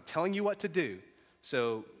 okay? So I'm not telling you what to do.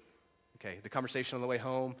 So, okay, the conversation on the way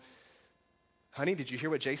home, honey, did you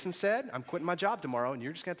hear what Jason said? I'm quitting my job tomorrow, and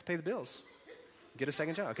you're just going to have to pay the bills. Get a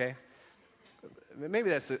second job, okay?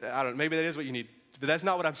 Maybe maybe that is what you need, but that's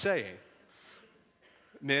not what I'm saying.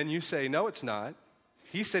 Men, you say, no, it's not.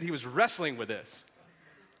 He said he was wrestling with this.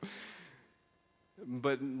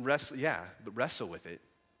 But wrestle with it.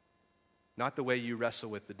 Not the way you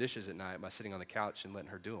wrestle with the dishes at night by sitting on the couch and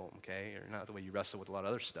letting her do them, okay? Or not the way you wrestle with a lot of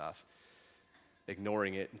other stuff,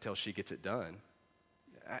 ignoring it until she gets it done.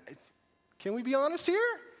 Can we be honest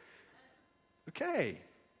here? Okay.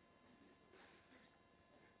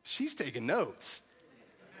 She's taking notes.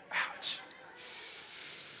 Ouch.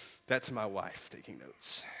 That's my wife taking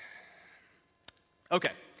notes.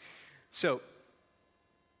 Okay, so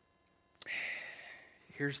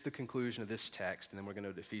here's the conclusion of this text, and then we're going to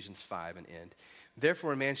go to Ephesians 5 and end.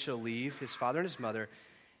 Therefore, a man shall leave his father and his mother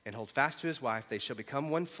and hold fast to his wife. They shall become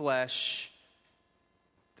one flesh.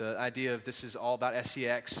 The idea of this is all about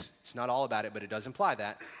sex. It's not all about it, but it does imply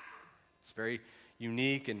that. It's a very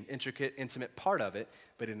unique and intricate, intimate part of it,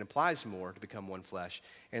 but it implies more to become one flesh.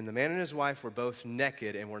 And the man and his wife were both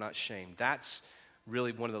naked and were not shamed. That's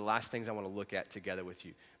really one of the last things I want to look at together with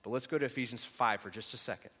you. But let's go to Ephesians 5 for just a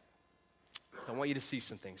second. I want you to see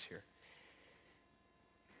some things here.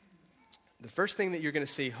 The first thing that you're going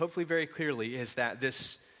to see, hopefully very clearly, is that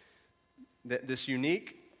this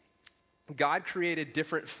unique, God-created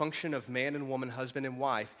different function of man and woman, husband and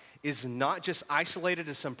wife, is not just isolated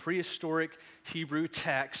to some prehistoric Hebrew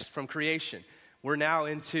text from creation. We're now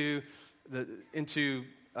into the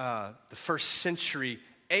first century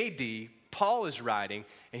AD, Paul is writing,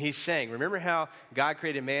 and he's saying, remember how God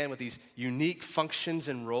created man with these unique functions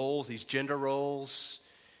and roles, these gender roles?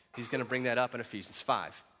 He's going to bring that up in Ephesians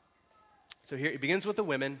 5. So here, it begins with the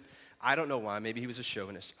women. I don't know why. Maybe he was a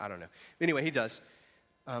chauvinist. I don't know. Anyway, he does.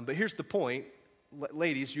 But here's the point.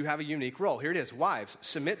 Ladies, you have a unique role. Here it is. Wives,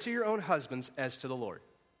 submit to your own husbands as to the Lord.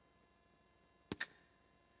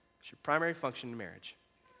 It's your primary function in marriage.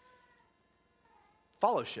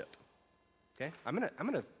 Fellowship. Okay? I'm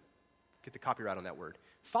gonna get the copyright on that word.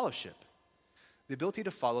 Fellowship. The ability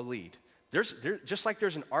to follow lead. Just like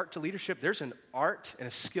there's an art to leadership, there's an art and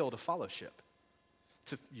a skill to fellowship.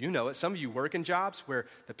 You know it. Some of you work in jobs where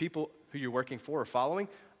the people who you're working for or following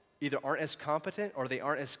either aren't as competent or they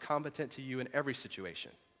aren't as competent to you in every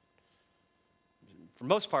situation. For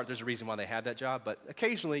most part, there's a reason why they have that job, but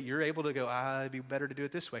occasionally you're able to go, it'd be better to do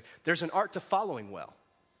it this way. There's an art to following well.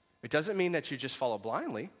 It doesn't mean that you just follow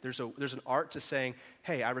blindly. There's an art to saying,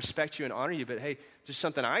 hey, I respect you and honor you, but hey, there's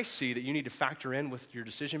something I see that you need to factor in with your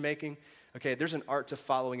decision making. Okay, there's an art to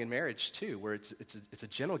following in marriage too, where it's a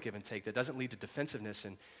gentle give and take that doesn't lead to defensiveness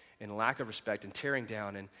and lack of respect and tearing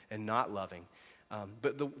down and not loving.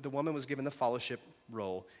 But the woman was given the fellowship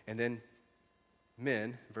role. And then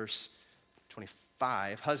men, verse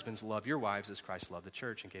 25, husbands, love your wives as Christ loved the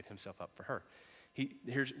church and gave himself up for her. He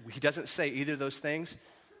doesn't say either of those things,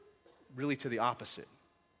 really to the opposite.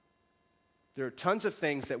 There are tons of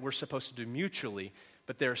things that we're supposed to do mutually,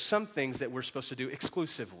 but there are some things that we're supposed to do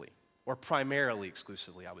exclusively. Or primarily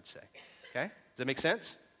exclusively, I would say. Okay? Does that make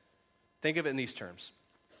sense? Think of it in these terms.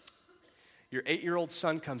 Your 8-year-old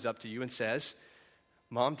son comes up to you and says,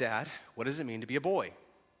 Mom, Dad, what does it mean to be a boy?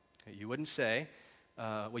 You wouldn't say,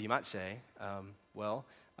 you might say,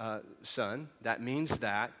 son, that means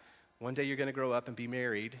that one day you're going to grow up and be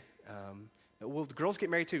married. The girls get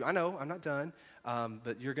married too. I know, I'm not done.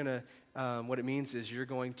 But you're going to, what it means is you're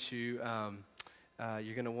going to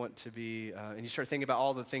want to be, and you start thinking about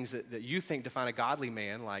all the things that you think define a godly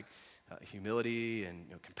man, like humility and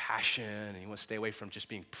compassion, and you want to stay away from just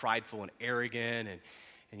being prideful and arrogant, and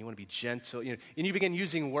you want to be gentle, and you begin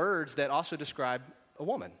using words that also describe a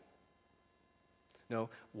woman. No,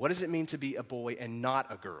 what does it mean to be a boy and not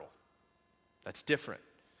a girl? That's different.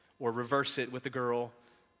 Or reverse it with the girl,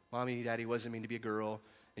 Mommy, Daddy, what does it mean to be a girl?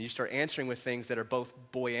 And you start answering with things that are both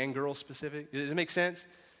boy and girl specific. Does it make sense?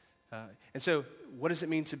 And so, what does it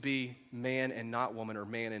mean to be man and not woman, or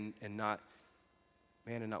man and not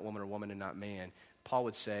woman, or woman and not man? Paul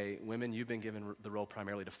would say, women, you've been given the role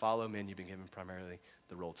primarily to follow. Men, you've been given primarily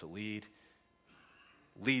the role to lead.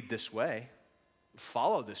 Lead this way.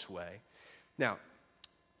 Follow this way. Now,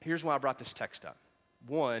 here's why I brought this text up.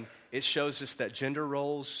 One, it shows us that gender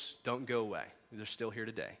roles don't go away. They're still here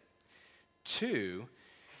today. Two,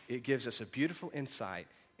 it gives us a beautiful insight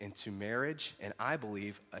into marriage, and I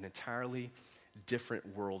believe an entirely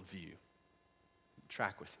different worldview.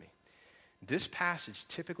 Track with me. This passage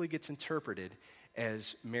typically gets interpreted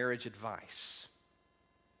as marriage advice.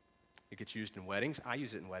 It gets used in weddings. I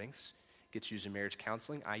use it in weddings. It gets used in marriage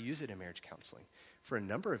counseling. I use it in marriage counseling. For a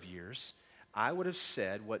number of years, I would have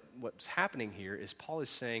said what's happening here is Paul is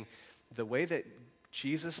saying the way that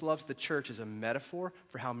Jesus loves the church is a metaphor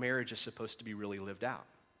for how marriage is supposed to be really lived out.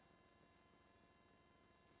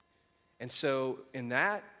 And so in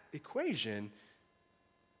that equation,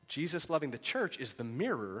 Jesus loving the church is the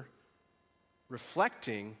mirror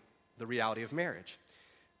reflecting the reality of marriage.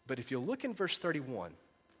 But if you look in verse 31,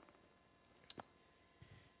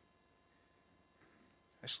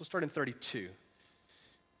 actually let's start in 32.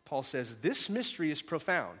 Paul says, this mystery is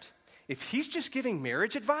profound. If he's just giving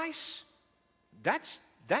marriage advice,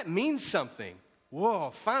 that means something.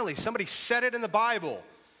 Whoa, finally somebody said it in the Bible.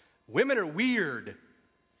 Women are weird.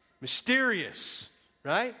 Mysterious,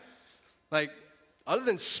 right? Like, other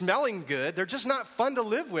than smelling good, they're just not fun to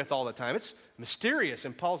live with all the time. It's mysterious.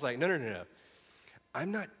 And Paul's like, no.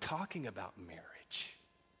 I'm not talking about marriage.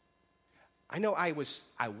 I know I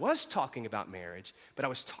was talking about marriage, but I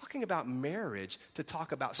was talking about marriage to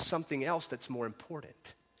talk about something else that's more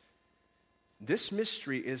important. This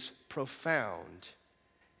mystery is profound.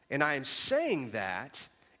 And I am saying that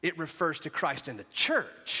it refers to Christ and the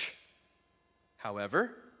church.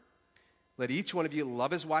 However, let each one of you love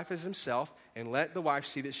his wife as himself, and let the wife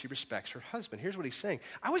see that she respects her husband. Here's what he's saying.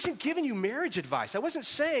 I wasn't giving you marriage advice. I wasn't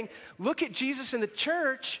saying, look at Jesus in the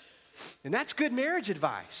church, and that's good marriage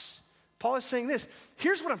advice. Paul is saying this.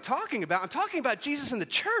 Here's what I'm talking about. I'm talking about Jesus in the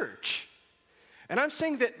church. And I'm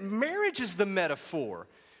saying that marriage is the metaphor.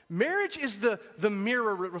 Marriage is the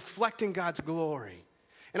mirror reflecting God's glory.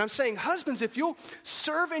 And I'm saying, husbands, if you'll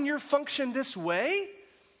serve in your function this way,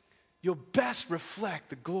 you'll best reflect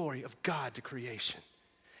the glory of God to creation.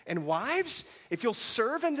 And wives, if you'll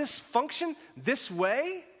serve in this function this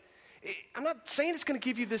way, I'm not saying it's going to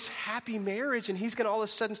give you this happy marriage and he's going to all of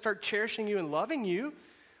a sudden start cherishing you and loving you.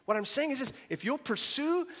 What I'm saying is this: if you'll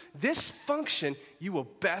pursue this function, you will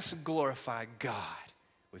best glorify God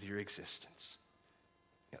with your existence.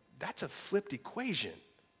 Now, that's a flipped equation.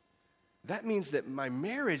 That means that my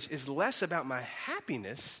marriage is less about my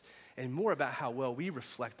happiness and more about how well we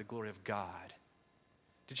reflect the glory of God.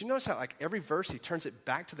 Did you notice how like every verse he turns it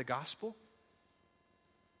back to the gospel?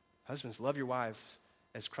 Husbands, love your wives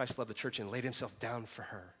as Christ loved the church and laid himself down for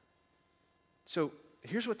her. So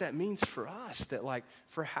here's what that means for us, that like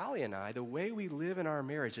for Hallie and I, the way we live in our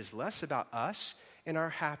marriage is less about us and our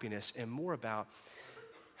happiness and more about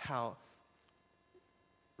how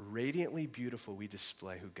radiantly beautiful we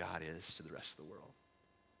display who God is to the rest of the world.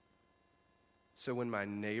 So when my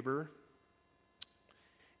neighbor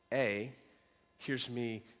A hears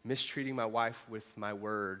me mistreating my wife with my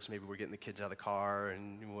words, maybe we're getting the kids out of the car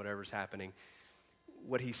and whatever's happening,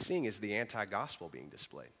 what he's seeing is the anti-gospel being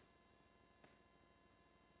displayed.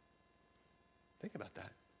 Think about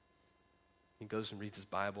that. He goes and reads his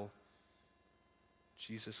Bible.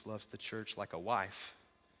 Jesus loves the church like a wife.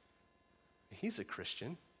 He's a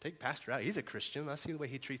Christian. Take pastor out. He's a Christian. I see the way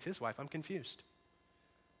he treats his wife. I'm confused.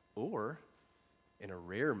 Or, in a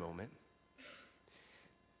rare moment,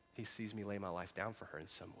 he sees me lay my life down for her in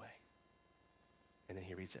some way. And then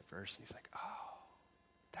he reads that verse and he's like, oh,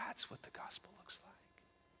 that's what the gospel looks like.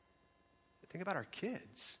 But think about our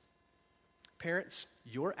kids. Parents,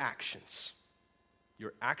 your actions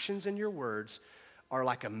and your words are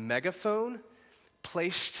like a megaphone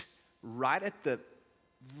placed right at the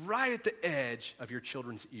edge of your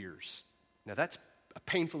children's ears. Now that's a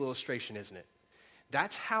painful illustration, isn't it?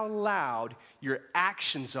 That's how loud your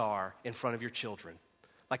actions are in front of your children.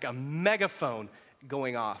 Like a megaphone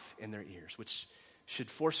going off in their ears, which should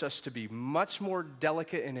force us to be much more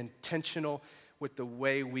delicate and intentional with the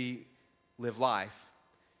way we live life.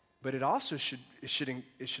 But it also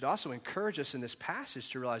should also encourage us in this passage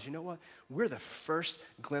to realize, you know what? We're the first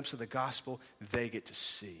glimpse of the gospel they get to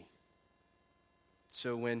see.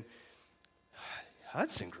 So when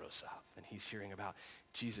Hudson grows up and he's hearing about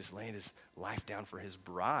Jesus laying his life down for his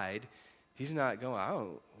bride, he's not going, I don't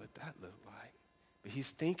know what that looked like. But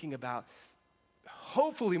he's thinking about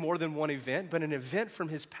hopefully more than one event, but an event from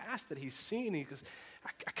his past that he's seen. He goes,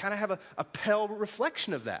 I kind of have a pale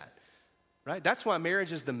reflection of that. Right? That's why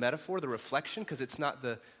marriage is the metaphor, the reflection, because it's not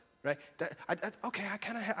the, right? I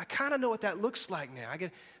kind of know what that looks like now.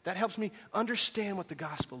 That helps me understand what the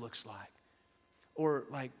gospel looks like. Or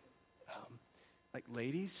like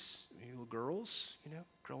ladies, little girls,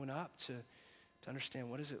 growing up to understand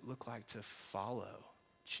what does it look like to follow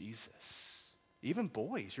Jesus. Even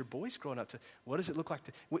boys, your boys growing up to, what does it look like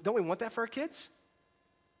to, don't we want that for our kids?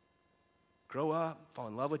 Grow up, fall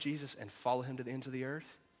in love with Jesus, and follow him to the ends of the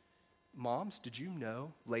earth. Moms, did you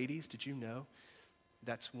know? Ladies, did you know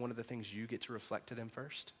that's one of the things you get to reflect to them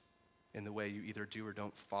first in the way you either do or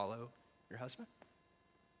don't follow your husband?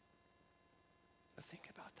 But think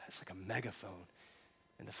about that. It's like a megaphone.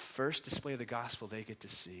 And the first display of the gospel they get to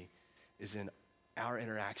see is in our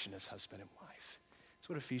interaction as husband and wife. That's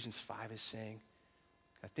what Ephesians 5 is saying.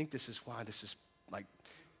 I think this is why this is like,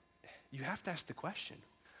 you have to ask the question,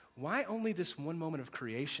 why only this one moment of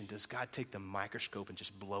creation does God take the microscope and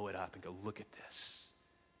just blow it up and go, look at this?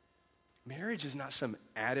 Marriage is not some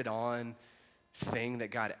added on thing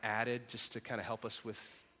that God added just to kind of help us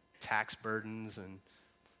with tax burdens and,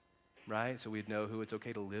 right? So we'd know who it's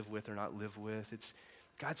okay to live with or not live with. It's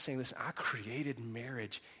God saying, listen, I created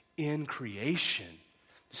marriage in creation.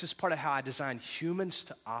 This is part of how I designed humans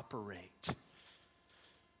to operate.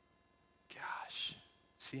 Gosh,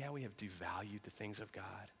 see how we have devalued the things of God?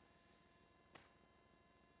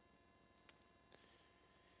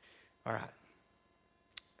 All right,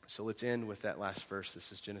 so let's end with that last verse.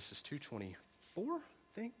 This is Genesis 2:24, I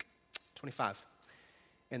think, 25.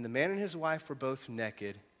 And the man and his wife were both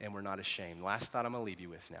naked and were not ashamed. Last thought I'm going to leave you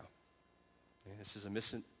with now. And this is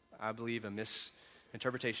I believe, a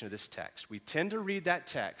misinterpretation of this text. We tend to read that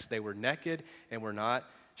text, they were naked and were not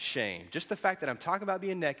shamed. Just the fact that I'm talking about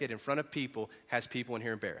being naked in front of people has people in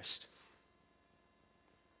here embarrassed.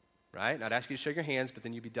 Right? And I'd ask you to shake your hands, but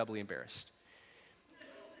then you'd be doubly embarrassed.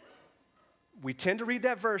 We tend to read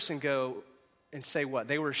that verse and go and say what?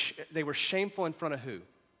 They were shameful in front of who?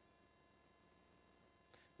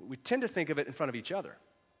 We tend to think of it in front of each other,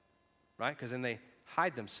 right? Because then they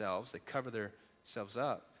hide themselves, they cover themselves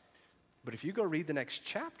up. But if you go read the next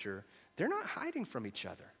chapter, they're not hiding from each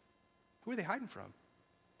other. Who are they hiding from?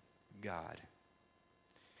 God.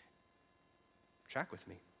 Track with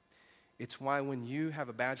me. It's why when you have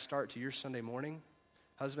a bad start to your Sunday morning,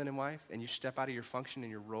 husband and wife, and you step out of your function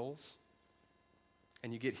and your roles,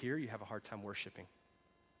 and you get here, you have a hard time worshiping.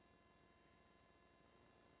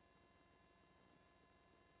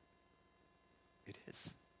 It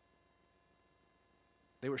is.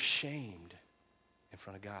 They were shamed in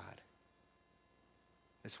front of God.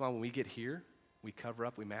 That's why when we get here, we cover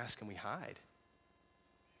up, we mask, and we hide.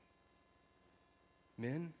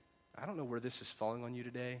 Men, I don't know where this is falling on you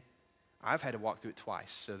today. I've had to walk through it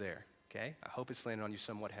twice, so there, okay? I hope it's landing on you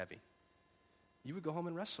somewhat heavy. You would go home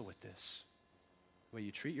and wrestle with this. The way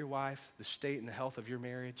you treat your wife, the state and the health of your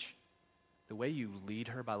marriage, the way you lead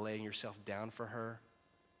her by laying yourself down for her.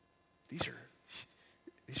 These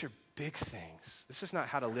are big things. This is not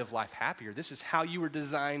how to live life happier. This is how you were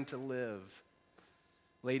designed to live.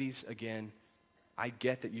 Ladies, again, I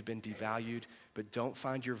get that you've been devalued, but don't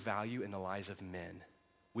find your value in the lies of men.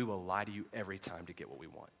 We will lie to you every time to get what we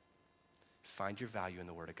want. Find your value in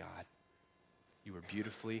the Word of God. You were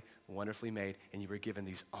beautifully, wonderfully made, and you were given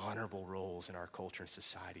these honorable roles in our culture and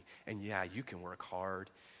society. And yeah, you can work hard.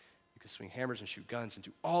 You can swing hammers and shoot guns and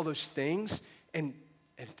do all those things and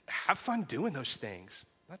have fun doing those things.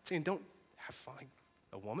 I'm not saying don't have fun.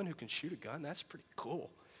 A woman who can shoot a gun, that's pretty cool.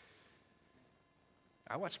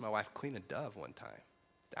 I watched my wife clean a dove one time.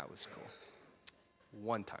 That was cool.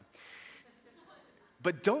 One time.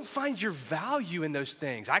 But don't find your value in those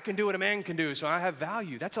things. I can do what a man can do, so I have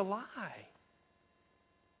value. That's a lie.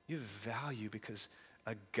 You have value because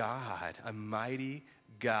a God, a mighty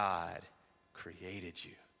God, created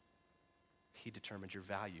you. He determined your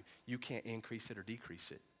value. You can't increase it or decrease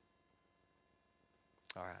it.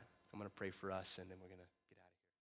 All right, I'm going to pray for us, and then we're going to